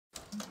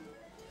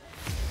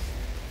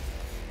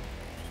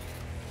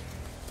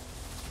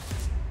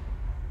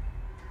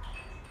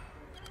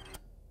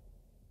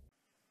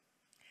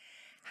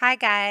Hi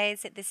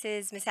guys, this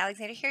is Miss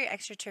Alexander here, your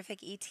Extra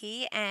Terrific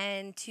ET,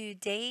 and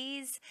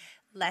today's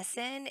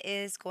lesson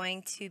is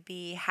going to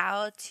be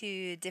how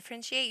to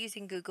differentiate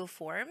using Google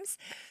Forms.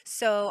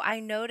 So I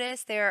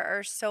noticed there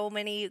are so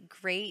many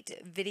great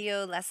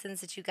video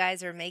lessons that you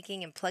guys are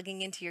making and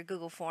plugging into your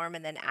Google Form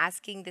and then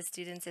asking the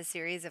students a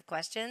series of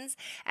questions,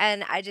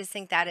 and I just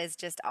think that is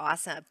just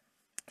awesome.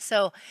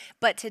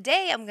 But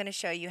today I'm going to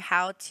show you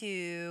how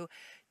to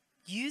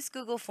use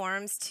Google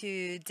Forms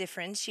to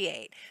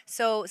differentiate.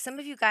 So some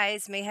of you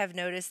guys may have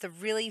noticed the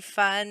really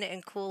fun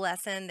and cool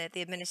lesson that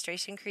the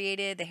administration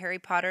created, the Harry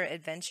Potter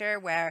adventure,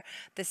 where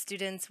the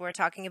students were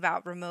talking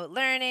about remote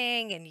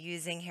learning and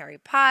using Harry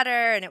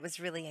Potter, and it was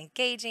really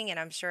engaging, and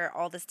I'm sure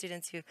all the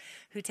students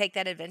who take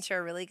that adventure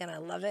are really going to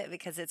love it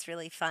because it's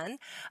really fun.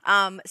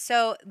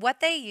 So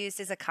what they used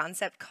is a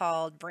concept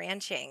called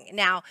branching.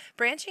 Now,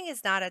 branching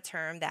is not a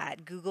term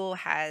that Google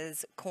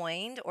has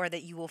coined or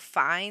that you will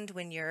find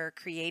when you're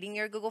creating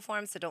your Google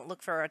Forms, so don't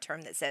look for a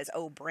term that says,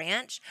 oh,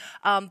 branch.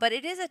 But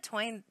it is a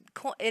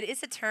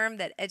term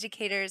that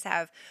educators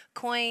have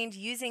coined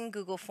using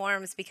Google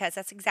Forms because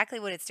that's exactly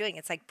what it's doing.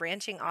 It's like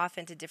branching off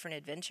into different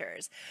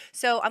adventures.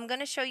 So I'm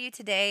going to show you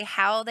today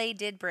how they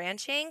did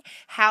branching,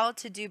 how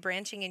to do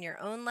branching in your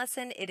own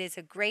lesson. It is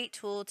a great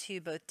tool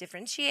to both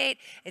differentiate.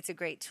 It's a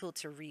great tool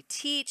to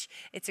reteach.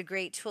 It's a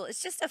great tool.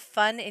 It's just a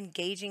fun,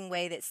 engaging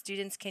way that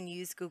students can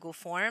use Google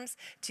Forms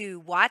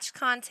to watch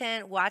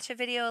content, watch a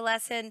video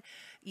lesson,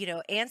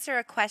 answer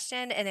a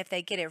question, and if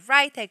they get it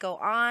right, they go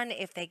on.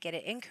 If they get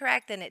it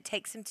incorrect, then it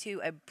takes them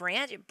to a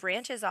branch. It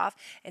branches off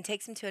and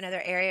takes them to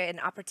another area, an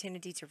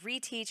opportunity to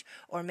reteach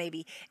or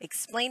maybe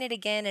explain it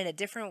again in a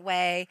different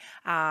way,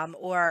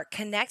 or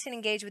connect and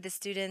engage with the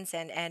students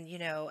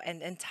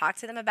and talk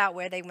to them about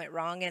where they went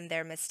wrong and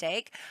their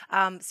mistake.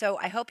 So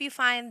I hope you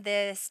find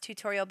this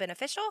tutorial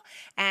beneficial,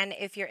 and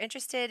if you're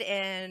interested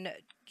in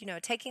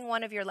taking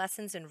one of your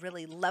lessons and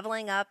really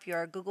leveling up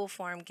your Google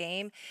Form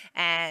game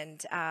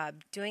and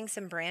doing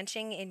some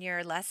branching in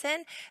your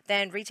lesson,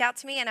 then reach out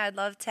to me and I'd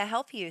love to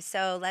help you.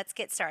 So let's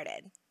get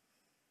started.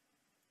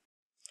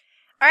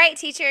 All right,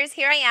 teachers,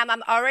 here I am.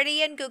 I'm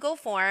already in Google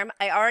Form.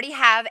 I already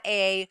have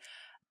a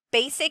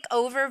basic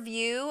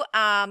overview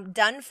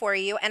done for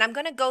you, and I'm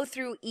going to go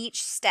through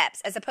each steps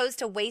as opposed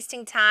to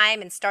wasting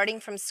time and starting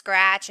from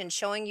scratch and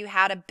showing you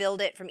how to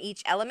build it from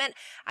each element.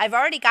 I've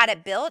already got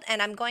it built,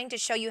 and I'm going to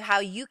show you how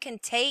you can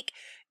take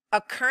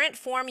a current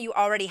form you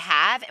already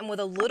have, and with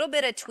a little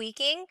bit of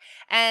tweaking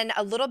and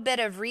a little bit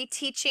of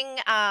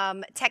reteaching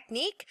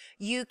technique,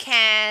 you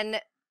can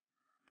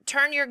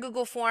turn your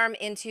Google form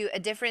into a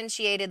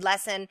differentiated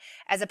lesson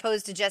as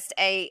opposed to just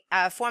a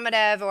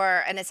formative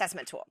or an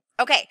assessment tool.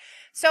 Okay,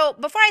 so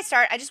before I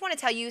start, I just want to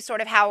tell you sort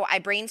of how I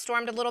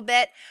brainstormed a little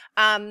bit.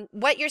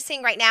 What you're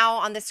seeing right now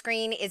on the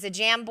screen is a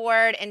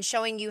Jamboard and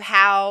showing you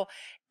how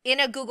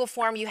in a Google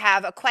form you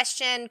have a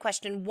question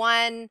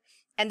one,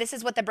 and this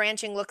is what the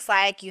branching looks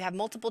like. You have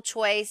multiple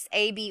choice,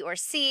 A, B, or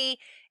C.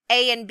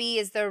 A and B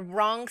is the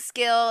wrong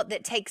skill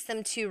that takes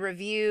them to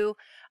review.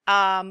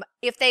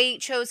 If they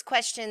chose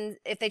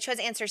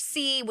answer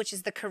C, which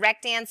is the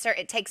correct answer,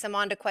 it takes them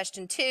on to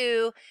question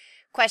two.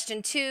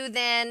 Question two,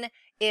 then,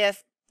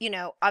 if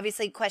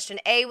obviously question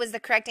A was the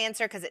correct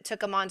answer because it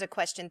took them on to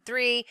question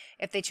three.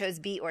 If they chose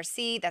B or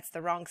C, that's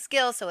the wrong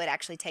skill, so it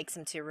actually takes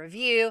them to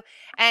review.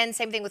 And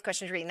same thing with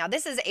question three. Now,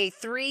 this is a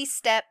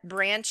 3-step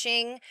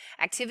branching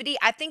activity.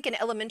 I think in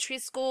elementary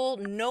school,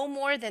 no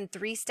more than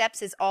 3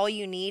 steps is all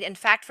you need. In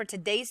fact, for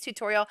today's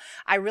tutorial,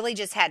 I really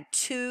just had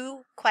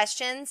 2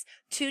 questions,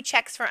 2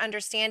 checks for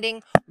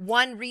understanding,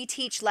 1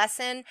 reteach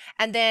lesson,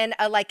 and then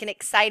like an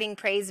exciting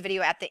praise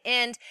video at the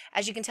end.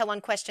 As you can tell on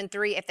question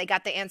 3, if they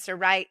got the answer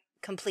right,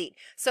 complete.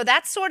 So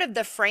that's sort of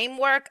the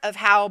framework of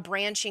how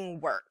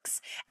branching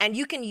works. And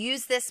you can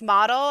use this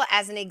model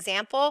as an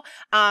example.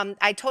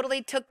 I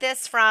totally took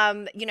this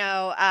from,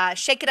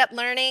 Shake It Up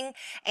Learning,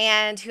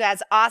 and who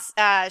has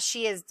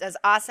does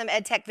awesome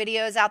ed tech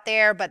videos out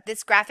there, but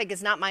this graphic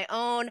is not my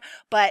own,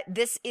 but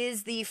this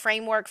is the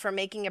framework for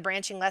making a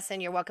branching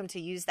lesson. You're welcome to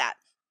use that.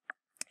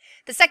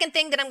 The second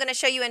thing that I'm going to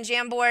show you in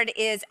Jamboard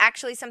is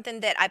actually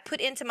something that I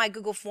put into my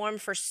Google form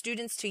for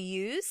students to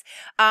use.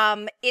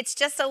 It's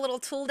just a little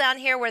tool down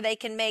here where they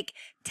can make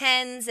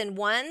 10s and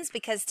 1s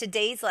because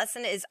today's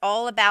lesson is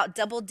all about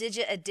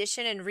double-digit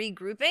addition and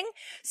regrouping.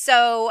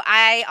 So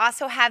I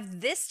also have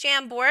this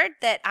Jamboard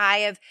that I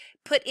have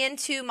put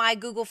into my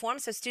Google form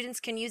so students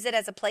can use it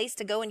as a place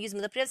to go and use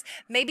manipulatives.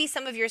 Maybe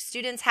some of your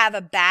students have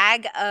a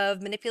bag of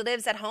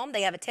manipulatives at home.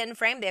 They have a 10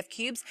 frame, they have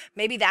cubes.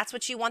 Maybe that's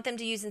what you want them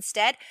to use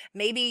instead.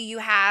 Maybe you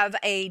have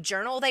a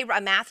journal,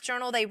 a math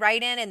journal they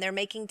write in, and they're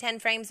making 10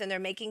 frames and they're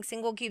making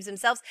single cubes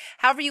themselves.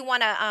 However you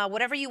want to,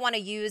 whatever you want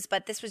to use,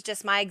 but this was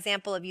just my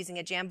example of using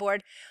a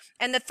Jamboard.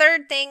 And the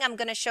third thing I'm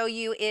going to show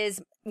you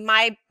is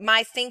my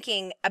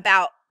thinking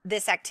about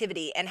this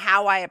activity and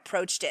how I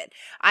approached it.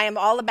 I am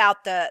all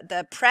about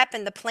the prep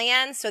and the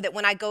plan so that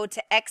when I go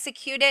to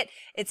execute it,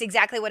 it's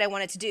exactly what I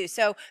wanted to do.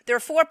 So there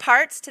are 4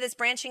 parts to this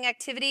branching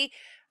activity.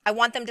 I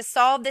want them to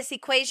solve this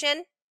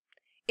equation.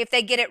 If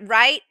they get it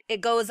right,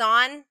 it goes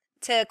on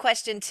to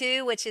question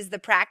 2, which is the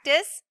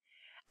practice.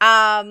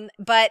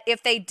 But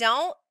if they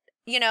don't,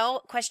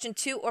 question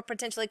 2 or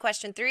potentially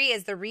question 3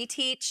 is the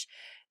reteach.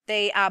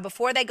 They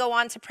before they go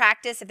on to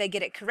practice, if they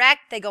get it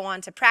correct, they go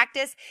on to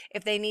practice.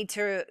 If they need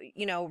to,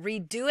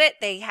 redo it,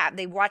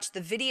 they watch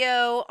the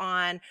video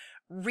on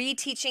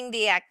reteaching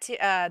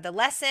the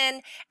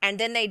lesson, and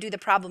then they do the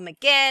problem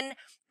again.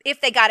 If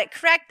they got it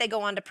correct, they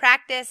go on to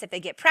practice. If they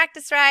get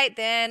practice right,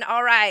 then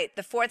all right.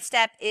 The 4th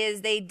step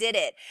is they did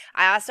it.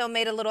 I also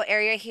made a little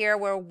area here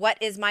where what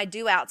is my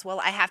do outs? Well,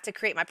 I have to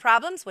create my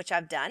problems, which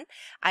I've done.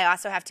 I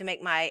also have to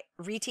make my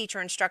reteach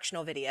or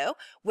instructional video,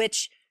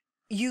 which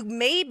you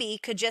maybe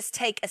could just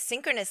take a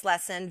synchronous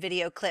lesson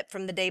video clip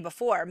from the day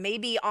before.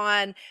 Maybe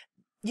on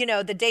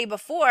the day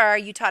before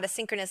you taught a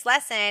synchronous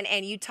lesson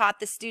and you taught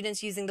the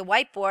students using the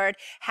whiteboard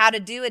how to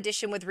do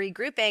addition with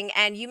regrouping,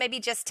 and you maybe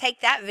just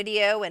take that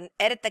video and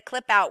edit the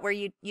clip out where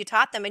you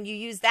taught them and you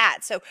use that.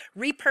 So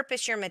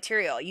repurpose your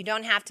material. You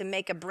don't have to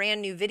make a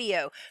brand new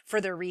video for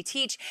the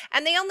reteach.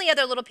 And the only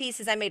other little piece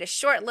is I made a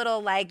short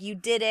little you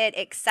did it,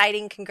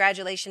 exciting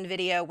congratulations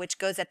video, which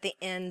goes at the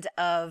end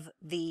of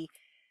the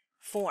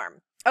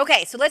form.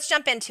 Okay, so let's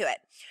jump into it.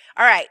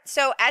 All right,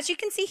 so as you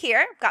can see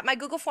here, I've got my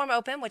Google form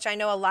open, which I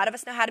know a lot of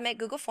us know how to make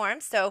Google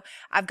Forms. So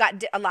I've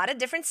got a lot of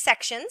different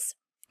sections,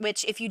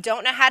 which if you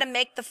don't know how to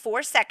make the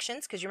 4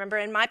 sections, because you remember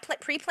in my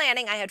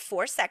pre-planning, I had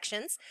 4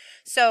 sections.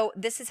 So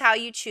this is how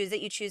you choose it.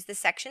 You choose the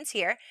sections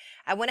here.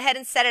 I went ahead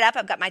and set it up.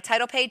 I've got my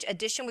title page,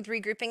 addition with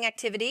regrouping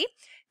activity.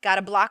 Got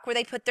a block where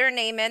they put their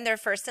name in, their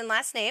first and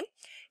last name.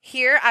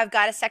 Here, I've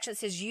got a section that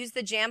says use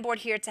the Jamboard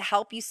here to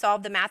help you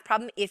solve the math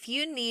problem if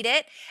you need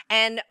it.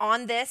 And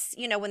on this,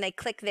 when they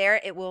click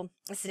there,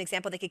 this is an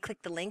example, they could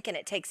click the link and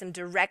it takes them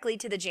directly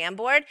to the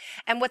Jamboard.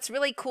 And what's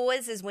really cool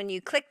is when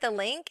you click the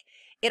link,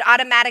 it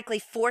automatically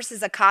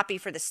forces a copy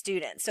for the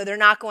student. So they're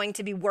not going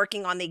to be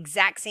working on the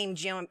exact same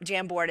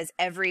Jamboard as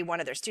every one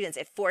of their students.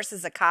 It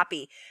forces a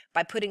copy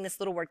by putting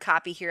this little word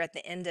copy here at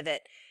the end of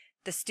it.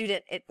 The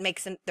student, it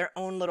makes their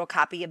own little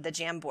copy of the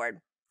Jamboard.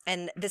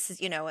 And this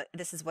is,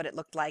 this is what it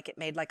looked like. It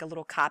made like a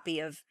little copy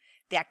of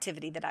the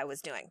activity that I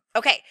was doing.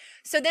 Okay,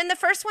 so then the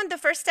first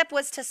step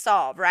was to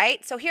solve,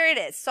 right? So here it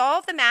is,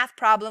 solve the math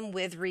problem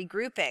with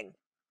regrouping.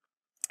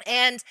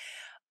 And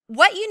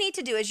what you need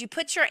to do is you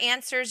put your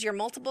answers, your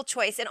multiple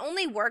choice. It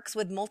only works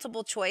with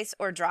multiple choice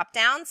or drop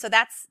down. So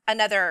that's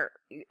another,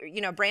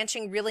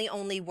 branching really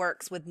only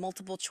works with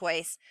multiple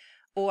choice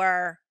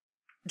or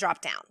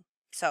drop down.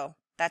 So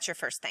that's your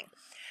first thing.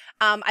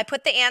 I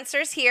put the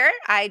answers here.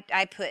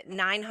 I put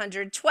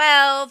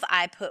 912,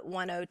 I put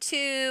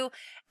 102,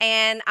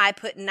 and I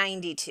put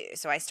 92.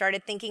 So I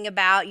started thinking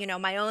about,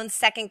 my own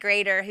 2nd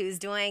grader who's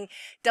doing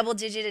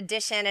double-digit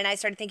addition, and I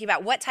started thinking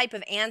about what type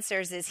of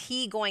answers is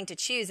he going to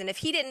choose. And if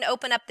he didn't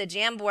open up the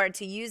Jamboard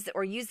to use the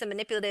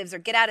manipulatives or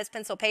get out his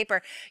pencil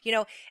paper,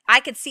 I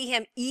could see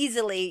him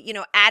easily,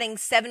 adding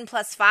 7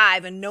 plus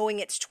 5 and knowing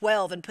it's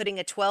 12 and putting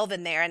a 12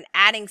 in there, and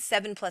adding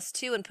 7 plus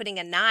 2 and putting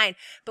a 9.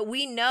 But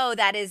we know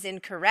that is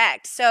incorrect.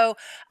 So,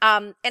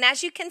 and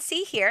as you can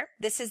see here,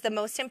 this is the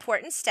most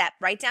important step.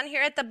 Right down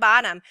here at the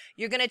bottom,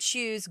 you're going to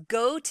choose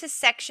go to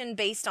section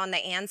based on the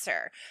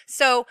answer.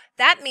 So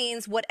that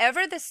means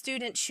whatever the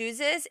student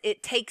chooses,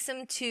 it takes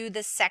them to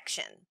the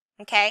section.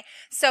 Okay,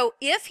 so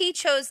if he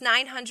chose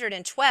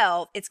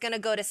 912, it's going to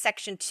go to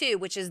section 2,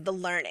 which is the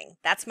learning.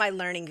 That's my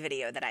learning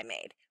video that I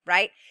made,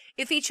 right?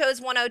 If he chose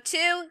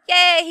 102,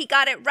 yay, he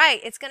got it right.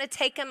 It's going to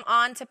take him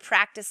on to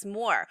practice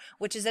more,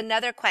 which is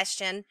another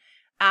question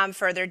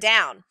further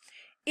down.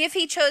 If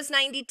he chose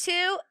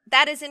 92,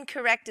 that is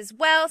incorrect as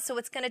well, so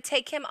it's going to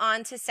take him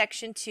on to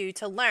section 2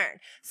 to learn.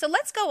 So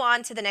let's go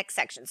on to the next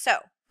section. So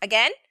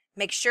again,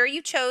 make sure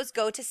you chose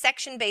go to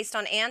section based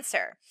on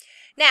answer.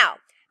 Now,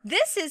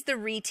 this is the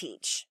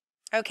reteach.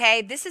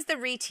 Okay, this is the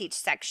reteach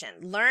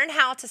section. Learn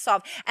how to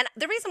solve. And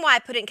the reason why I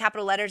put it in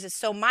capital letters is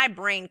so my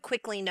brain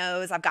quickly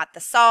knows I've got the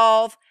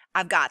solve,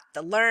 I've got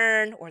the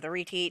learn or the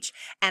reteach,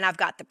 and I've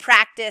got the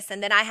practice,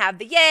 and then I have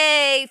the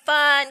yay,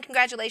 fun,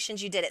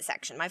 congratulations, you did it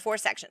section, my 4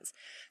 sections.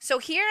 So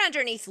here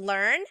underneath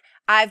learn,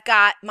 I've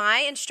got my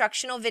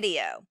instructional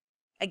video.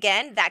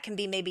 Again, that can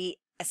be maybe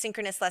a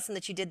synchronous lesson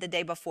that you did the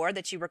day before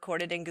that you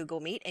recorded in Google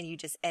Meet and you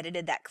just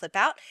edited that clip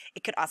out.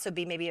 It could also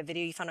be maybe a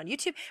video you found on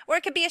YouTube, or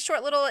it could be a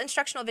short little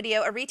instructional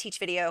video, a reteach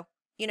video,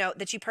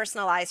 that you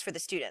personalize for the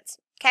students.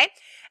 Okay,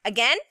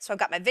 again, so I've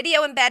got my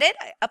video embedded.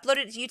 I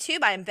uploaded it to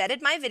YouTube. I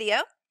embedded my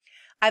video.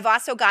 I've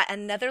also got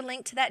another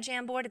link to that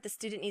Jamboard if the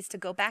student needs to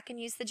go back and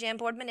use the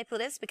Jamboard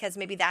manipulatives, because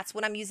maybe that's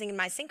what I'm using in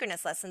my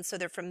synchronous lessons, so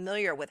they're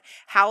familiar with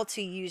how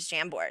to use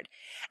Jamboard.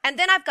 And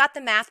then I've got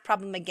the math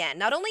problem again.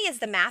 Not only is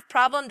the math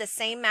problem the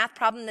same math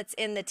problem that's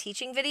in the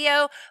teaching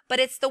video, but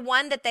it's the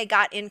one that they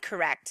got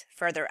incorrect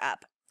further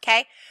up.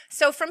 Okay,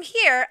 so from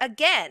here,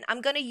 again,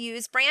 I'm going to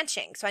use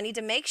branching. So I need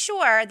to make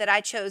sure that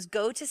I chose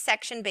go to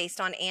section based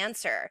on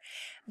answer.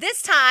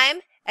 This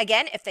time,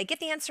 Again, if they get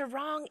the answer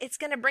wrong, it's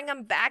going to bring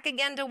them back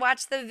again to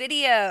watch the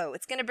video.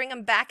 It's going to bring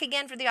them back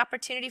again for the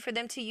opportunity for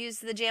them to use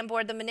the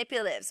Jamboard, the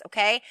manipulatives,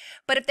 okay?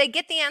 But if they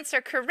get the answer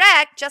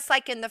correct, just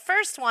like in the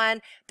first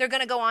one, they're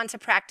going to go on to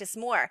practice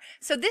more.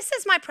 So this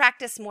is my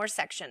practice more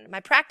section. My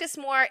practice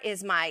more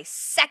is my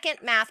second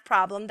math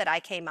problem that I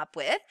came up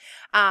with.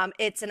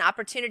 It's an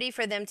opportunity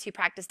for them to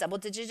practice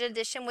double-digit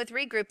addition with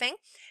regrouping.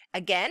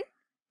 Again,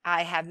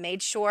 I have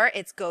made sure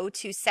it's go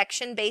to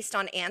section based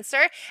on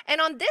answer.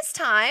 And on this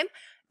time,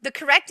 the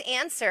correct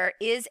answer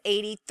is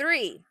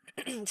 83.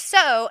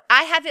 So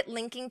I have it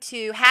linking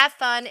to have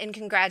fun and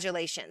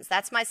congratulations.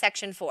 That's my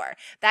section 4.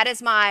 That is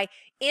my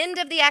end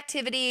of the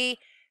activity,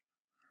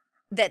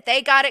 that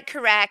they got it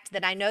correct,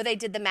 that I know they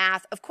did the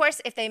math. Of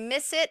course, if they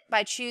miss it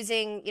by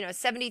choosing,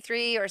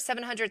 73 or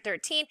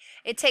 713,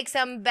 it takes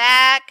them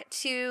back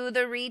to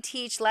the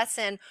reteach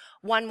lesson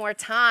one more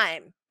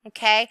time.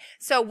 Okay,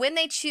 so when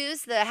they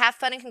choose the have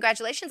fun and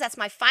congratulations, that's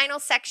my final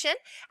section.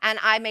 And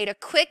I made a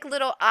quick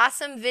little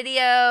awesome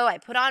video. I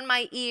put on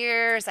my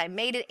ears. I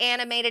made it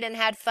animated and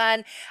had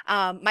fun.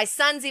 My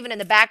son's even in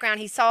the background.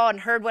 He saw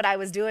and heard what I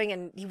was doing,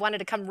 and he wanted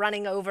to come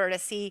running over to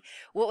see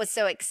what was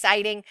so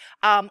exciting.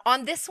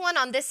 On this one,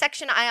 on this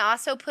section, I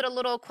also put a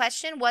little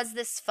question. Was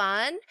this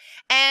fun?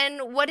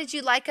 And what did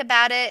you like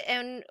about it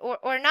and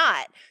or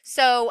not?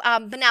 So,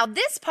 but now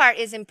this part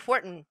is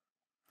important.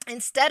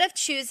 Instead of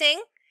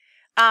choosing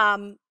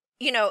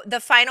the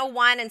final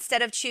one,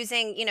 instead of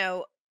choosing,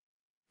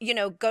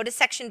 go to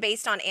section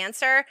based on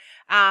answer,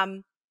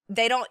 you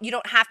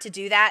don't have to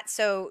do that.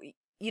 So,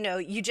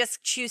 you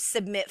just choose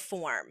submit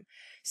form.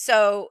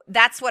 So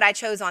that's what I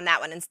chose on that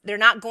one. And they're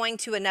not going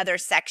to another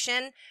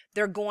section.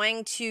 They're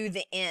going to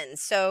the end.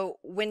 So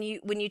when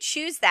you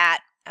choose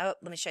that, oh,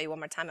 let me show you one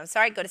more time. I'm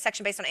sorry. Go to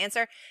section based on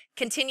answer,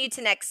 continue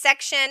to next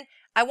section.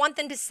 I want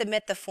them to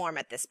submit the form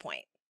at this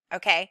point.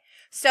 Okay.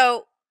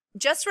 So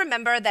just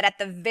remember that at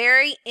the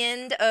very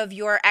end of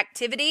your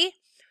activity,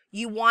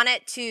 you want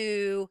it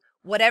to,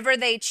 whatever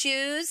they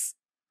choose,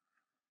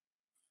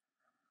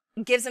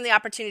 gives them the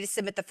opportunity to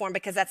submit the form,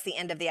 because that's the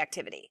end of the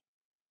activity.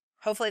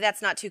 Hopefully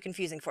that's not too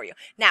confusing for you.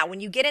 Now, when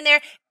you get in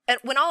there,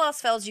 when all else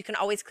fails, you can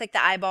always click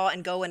the eyeball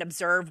and go and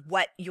observe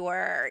what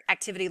your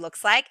activity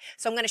looks like.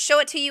 So I'm going to show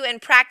it to you in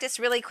practice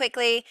really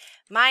quickly.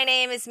 My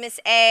name is Miss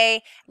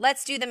A.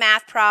 Let's do the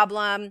math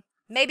problem.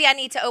 Maybe I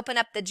need to open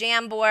up the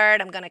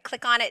Jamboard. I'm going to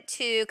click on it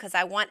too, because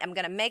I'm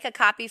going to make a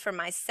copy for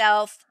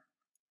myself.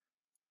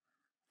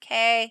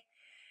 Okay,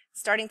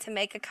 starting to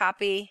make a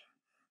copy.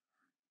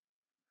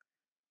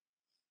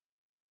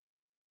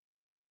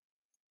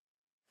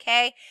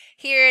 Okay,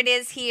 here it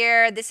is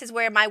here. This is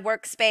where my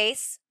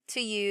workspace to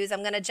use. I'm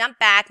going to jump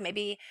back.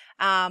 Maybe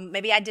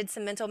I did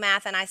some mental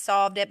math and I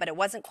solved it, but it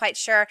wasn't quite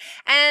sure.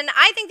 And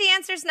I think the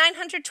answer is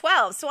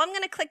 912. So I'm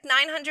going to click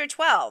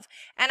 912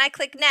 and I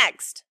click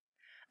next.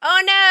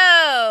 Oh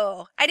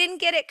no, I didn't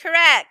get it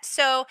correct.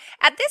 So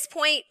at this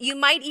point, you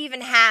might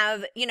even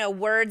have,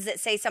 words that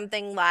say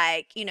something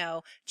like,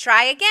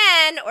 try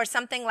again or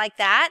something like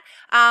that.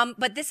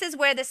 But this is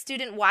where the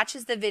student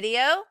watches the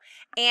video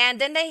and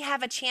then they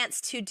have a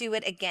chance to do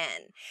it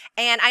again.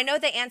 And I know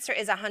the answer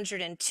is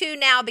 102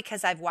 now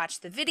because I've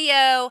watched the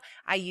video.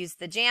 I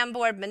used the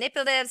Jamboard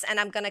manipulatives and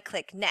I'm going to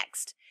click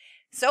next.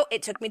 So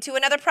it took me to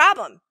another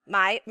problem,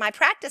 my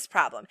practice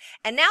problem.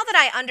 And now that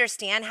I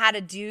understand how to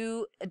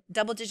do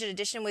double-digit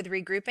addition with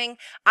regrouping,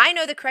 I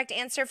know the correct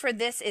answer for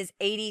this is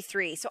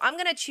 83. So I'm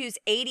going to choose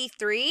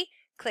 83,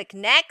 click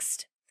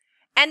next,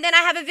 and then I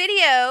have a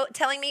video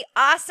telling me,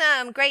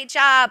 awesome, great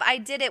job, I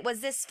did it.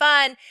 Was this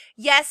fun?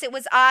 Yes, it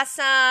was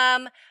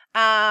awesome.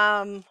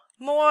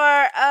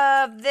 More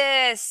of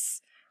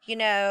this.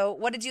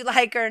 What did you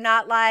like or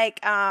not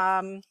like?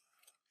 I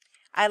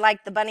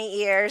like the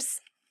bunny ears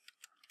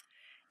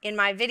in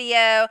my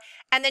video,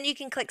 and then you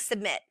can click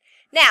submit.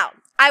 Now,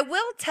 I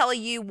will tell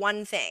you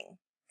one thing.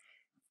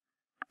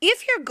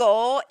 If your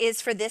goal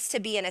is for this to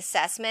be an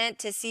assessment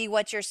to see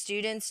what your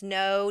students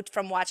know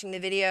from watching the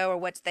video or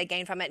what they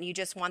gain from it, and you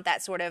just want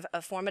that sort of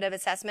a formative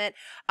assessment,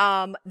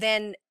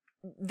 then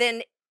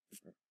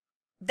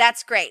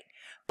that's great.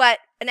 But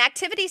an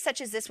activity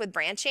such as this with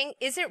branching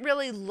isn't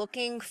really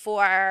looking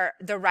for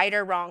the right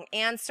or wrong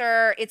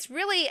answer. It's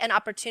really an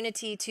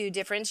opportunity to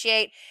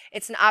differentiate.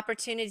 It's an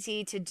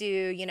opportunity to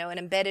do, an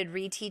embedded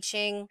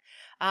reteaching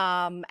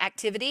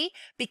activity,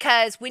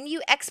 because when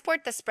you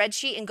export the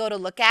spreadsheet and go to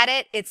look at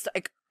it, it's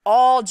like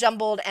all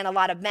jumbled and a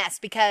lot of mess,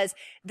 because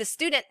the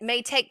student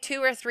may take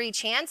 2 or 3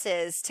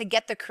 chances to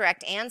get the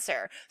correct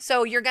answer.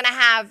 So you're going to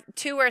have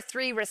 2 or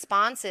 3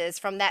 responses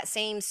from that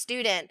same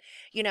student,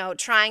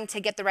 trying to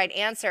get the right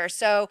answer.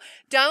 So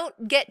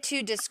don't get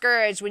too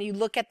discouraged when you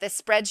look at the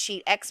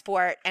spreadsheet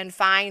export and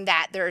find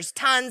that there's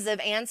tons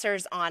of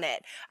answers on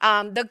it.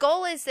 The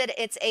goal is that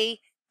it's a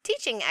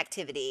teaching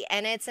activity,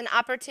 and it's an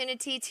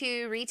opportunity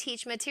to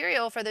reteach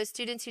material for those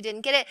students who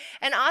didn't get it,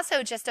 and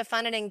also just a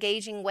fun and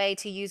engaging way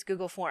to use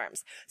Google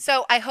Forms.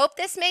 So I hope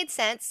this made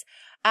sense.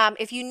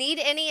 If you need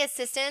any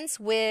assistance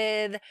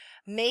with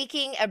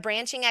making a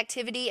branching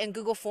activity in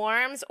Google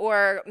Forms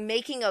or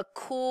making a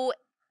cool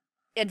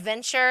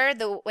adventure,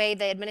 the way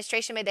the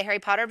administration made the Harry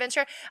Potter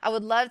adventure. I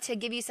would love to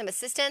give you some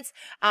assistance.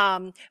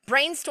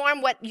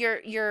 Brainstorm what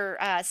your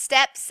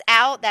steps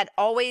out. That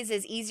always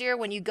is easier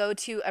when you go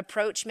to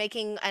approach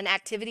making an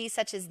activity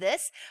such as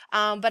this.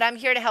 But I'm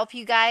here to help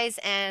you guys,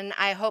 and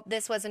I hope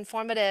this was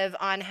informative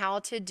on how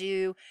to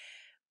do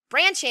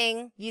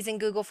branching using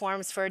Google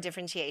Forms for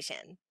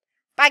differentiation.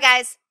 Bye,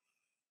 guys.